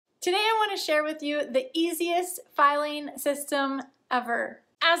Today I want to share with you the easiest filing system ever.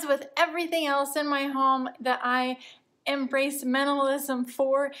 As with everything else in my home that I embrace minimalism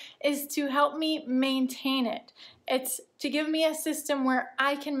for, is to help me maintain it. It's to give me a system where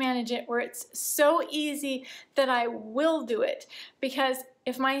I can manage it, where it's so easy that I will do it. Because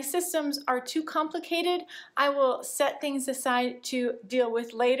if my systems are too complicated, I will set things aside to deal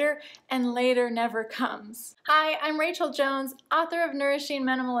with later, and later never comes. Hi, I'm Rachel Jones, author of Nourishing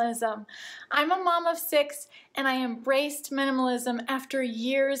Minimalism. I'm a mom of 6, and I embraced minimalism after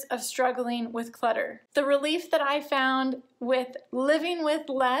years of struggling with clutter. The relief that I found with living with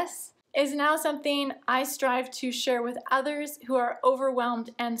less is now something I strive to share with others who are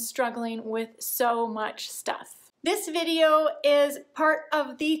overwhelmed and struggling with so much stuff. This video is part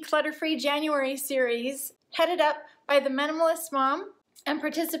of the Clutter-Free January series, headed up by the Minimalist Mom, and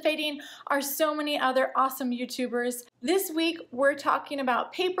participating are so many other awesome YouTubers. This week we're talking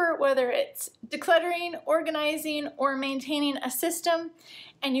about paper, whether it's decluttering, organizing, or maintaining a system,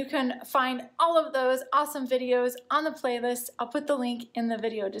 and you can find all of those awesome videos on the playlist. I'll put the link in the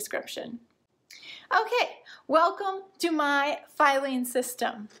video description. Okay, welcome to my filing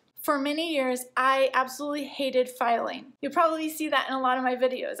system. For many years, I absolutely hated filing. You'll probably see that in a lot of my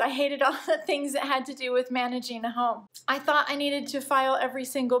videos. I hated all the things that had to do with managing a home. I thought I needed to file every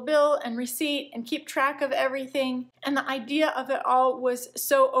single bill and receipt and keep track of everything. And the idea of it all was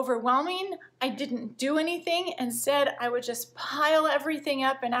so overwhelming, I didn't do anything. Instead, I would just pile everything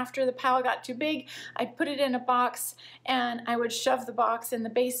up, and after the pile got too big, I'd put it in a box and I would shove the box in the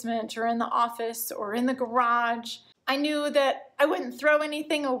basement or in the office or in the garage. I knew that I wouldn't throw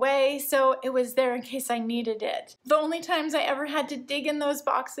anything away, so it was there in case I needed it. The only times I ever had to dig in those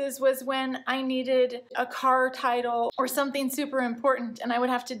boxes was when I needed a car title or something super important, and I would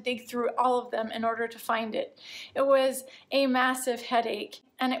have to dig through all of them in order to find it. It was a massive headache,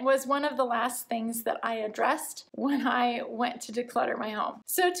 and it was one of the last things that I addressed when I went to declutter my home.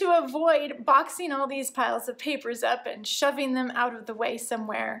 So to avoid boxing all these piles of papers up and shoving them out of the way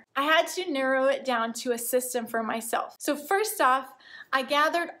somewhere, I had to narrow it down to a system for myself. So first off, I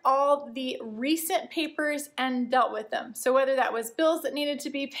gathered all the recent papers and dealt with them. So whether that was bills that needed to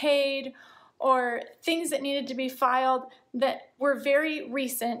be paid or things that needed to be filed that were very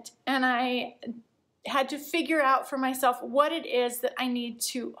recent, and I had to figure out for myself what it is that I need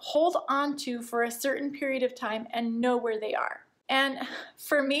to hold on to for a certain period of time and know where they are. And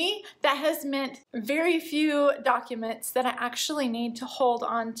for me, that has meant very few documents that I actually need to hold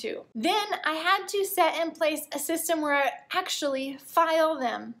on to. Then I had to set in place a system where I actually file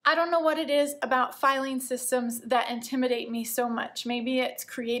them. I don't know what it is about filing systems that intimidate me so much. Maybe it's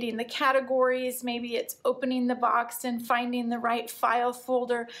creating the categories, maybe it's opening the box and finding the right file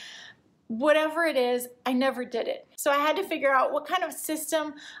folder. Whatever it is, I never did it. So I had to figure out what kind of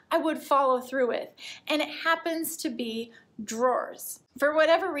system I would follow through with. And it happens to be drawers. For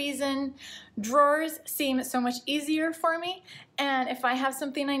whatever reason, drawers seem so much easier for me. And if I have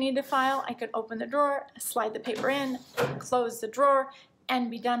something I need to file, I could open the drawer, slide the paper in, close the drawer, and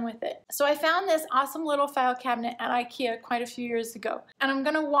be done with it. So I found this awesome little file cabinet at IKEA quite a few years ago. And I'm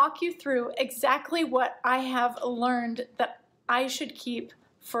gonna walk you through exactly what I have learned that I should keep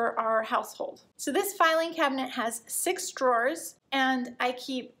for our household. So this filing cabinet has 6 drawers, and I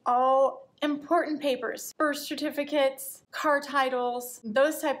keep all important papers, birth certificates, car titles,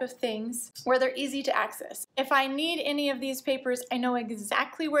 those type of things where they're easy to access. If I need any of these papers, I know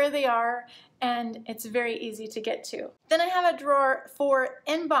exactly where they are, and it's very easy to get to. Then I have a drawer for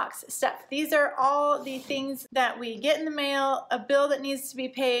inbox stuff. These are all the things that we get in the mail, a bill that needs to be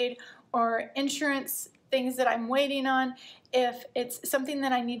paid, or insurance things that I'm waiting on. If it's something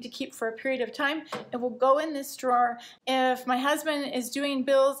that I need to keep for a period of time, it will go in this drawer. If my husband is doing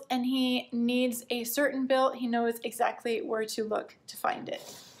bills and he needs a certain bill, he knows exactly where to look to find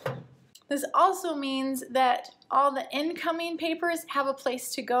it. This also means that all the incoming papers have a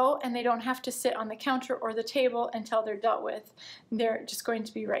place to go, and they don't have to sit on the counter or the table until they're dealt with. They're just going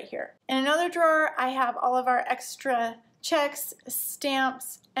to be right here. In another drawer, I have all of our extra checks,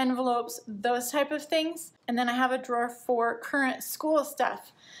 stamps, envelopes, those type of things. And then I have a drawer for current school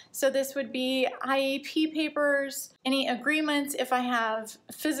stuff. So this would be IEP papers, any agreements if I have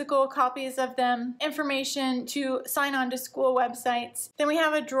physical copies of them, information to sign on to school websites. Then we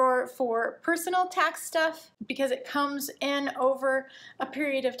have a drawer for personal tax stuff because it comes in over a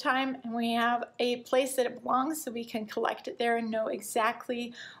period of time, and we have a place that it belongs so we can collect it there and know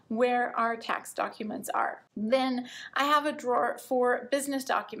exactly where our tax documents are. Then I have a drawer for business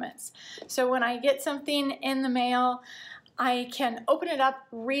documents. So when I get something in the mail, I can open it up,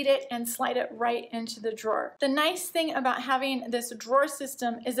 read it, and slide it right into the drawer. The nice thing about having this drawer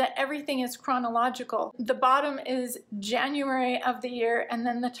system is that everything is chronological. The bottom is January of the year, and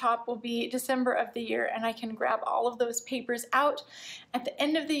then the top will be December of the year, and I can grab all of those papers out at the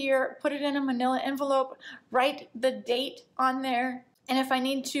end of the year, put it in a manila envelope, write the date on there, and if I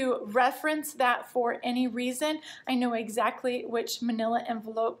need to reference that for any reason, I know exactly which manila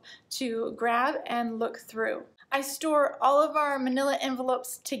envelope to grab and look through. I store all of our manila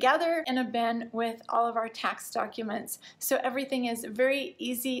envelopes together in a bin with all of our tax documents, so everything is very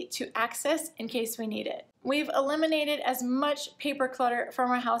easy to access in case we need it. We've eliminated as much paper clutter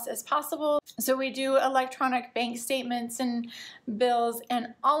from our house as possible, so we do electronic bank statements and bills and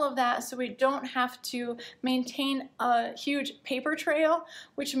all of that, so we don't have to maintain a huge paper trail,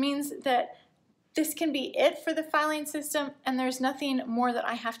 which means that this can be it for the filing system, and there's nothing more that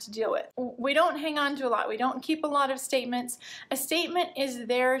I have to deal with. We don't hang on to a lot. We don't keep a lot of statements. A statement is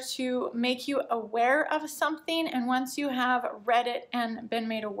there to make you aware of something, and once you have read it and been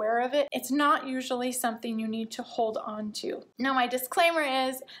made aware of it, it's not usually something you need to hold on to. Now, my disclaimer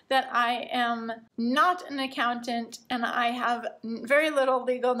is that I am not an accountant and I have very little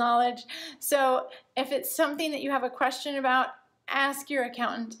legal knowledge, so if it's something that you have a question about, ask your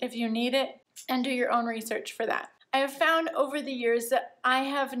accountant if you need it, and do your own research for that. I have found over the years that I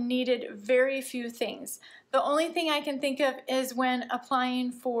have needed very few things. The only thing I can think of is when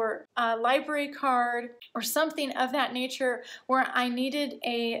applying for a library card or something of that nature where I needed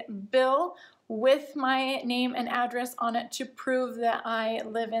a bill with my name and address on it to prove that I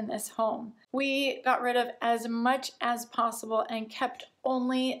live in this home. We got rid of as much as possible and kept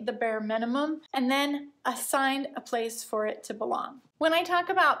only the bare minimum, and then assigned a place for it to belong. When I talk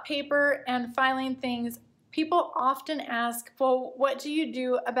about paper and filing things, people often ask, well, what do you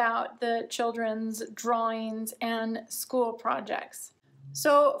do about the children's drawings and school projects?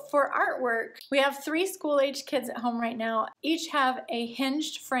 So for artwork, we have 3 school-age kids at home right now. Each have a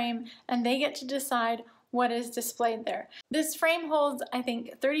hinged frame, and they get to decide what is displayed there. This frame holds, I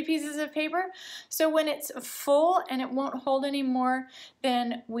think, 30 pieces of paper. So when it's full and it won't hold anymore,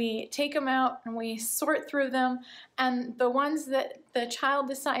 then we take them out and we sort through them. And the ones that the child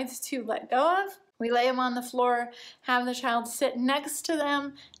decides to let go of, we lay them on the floor, have the child sit next to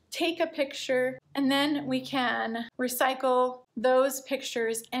them, take a picture, and then we can recycle those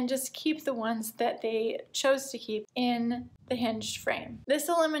pictures and just keep the ones that they chose to keep in the hinged frame. This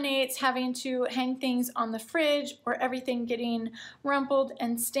eliminates having to hang things on the fridge or everything getting rumpled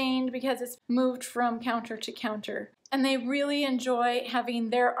and stained because it's moved from counter to counter. And they really enjoy having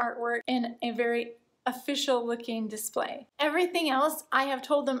their artwork in a very official looking display. Everything else, I have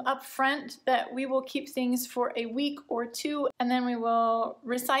told them up front that we will keep things for a week or 2 and then we will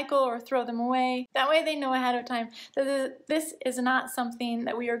recycle or throw them away. That way they know ahead of time that this is not something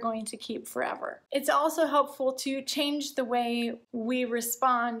that we are going to keep forever. It's also helpful to change the way we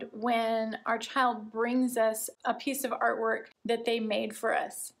respond when our child brings us a piece of artwork that they made for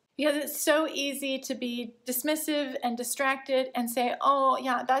us. Because it's so easy to be dismissive and distracted and say, oh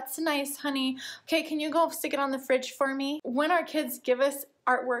yeah, that's nice, honey. Okay, can you go stick it on the fridge for me? When our kids give us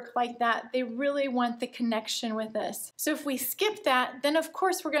artwork like that, they really want the connection with us. So if we skip that, then of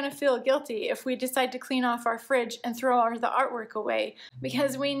course we're gonna feel guilty if we decide to clean off our fridge and throw all the artwork away,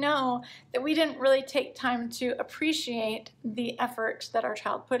 because we know that we didn't really take time to appreciate the effort that our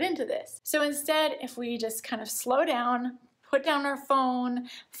child put into this. So instead, if we just kind of slow down, put down our phone,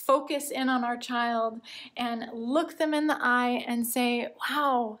 focus in on our child, and look them in the eye and say,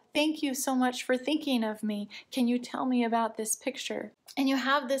 wow, thank you so much for thinking of me. Can you tell me about this picture? And you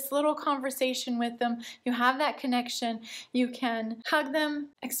have this little conversation with them. You have that connection. You can hug them,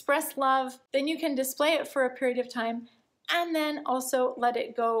 express love, then you can display it for a period of time, and then also let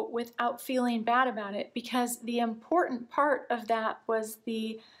it go without feeling bad about it, because the important part of that was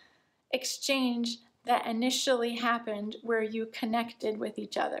the exchange that initially happened where you connected with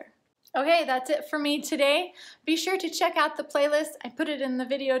each other. Okay, that's it for me today. Be sure to check out the playlist. I put it in the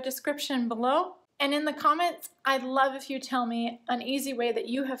video description below. And in the comments, I'd love if you tell me an easy way that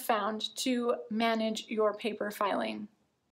you have found to manage your paper filing.